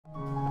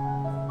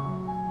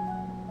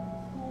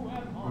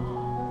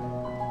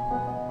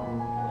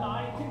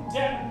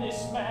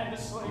man to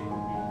slay me.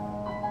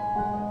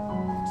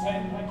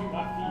 Pretend I do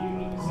not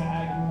feel this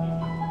agony.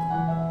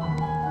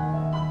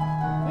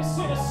 This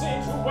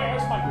innocent who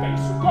wears my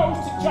face, who goes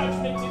to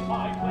judgment in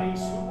my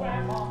place, who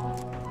am I?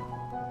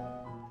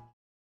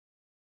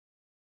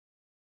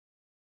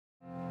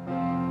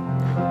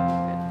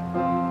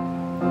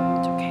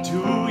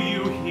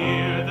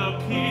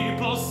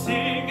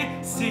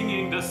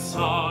 Singing the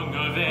song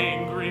of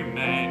angry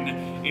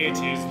men. It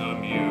is the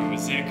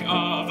music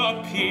of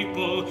a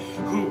people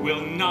who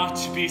will not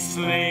be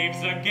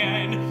slaves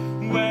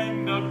again.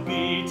 When the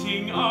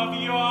beating of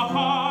your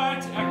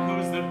heart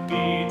echoes the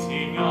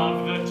beating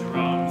of the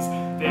drums,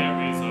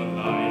 there is a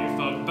life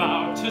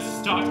about to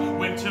start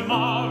when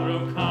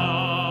tomorrow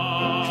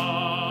comes.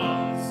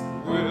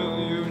 Will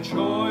you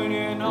join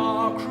in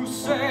our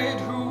crusade?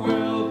 Who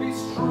will be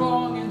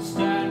strong and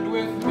stand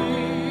with me?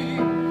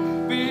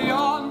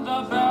 Beyond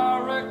the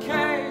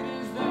barricade,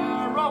 is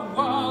there a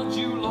world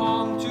you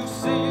long to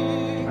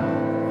see?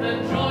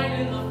 Then join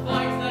in the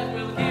fight that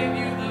will give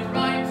you the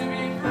right to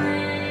be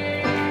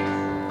free.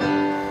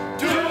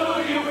 Do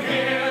you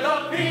hear the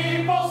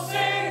people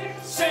sing,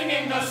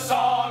 singing the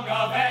song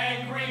of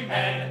angry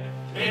men?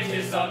 It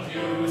is the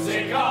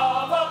music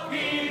of a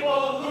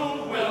people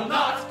who will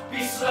not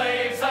be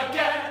slaves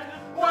again.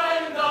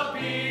 When the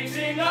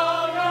beating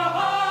of your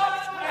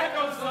heart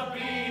echoes the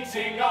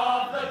beating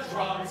of the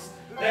drums,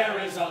 there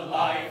is a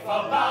life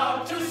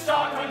about to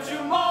start when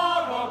tomorrow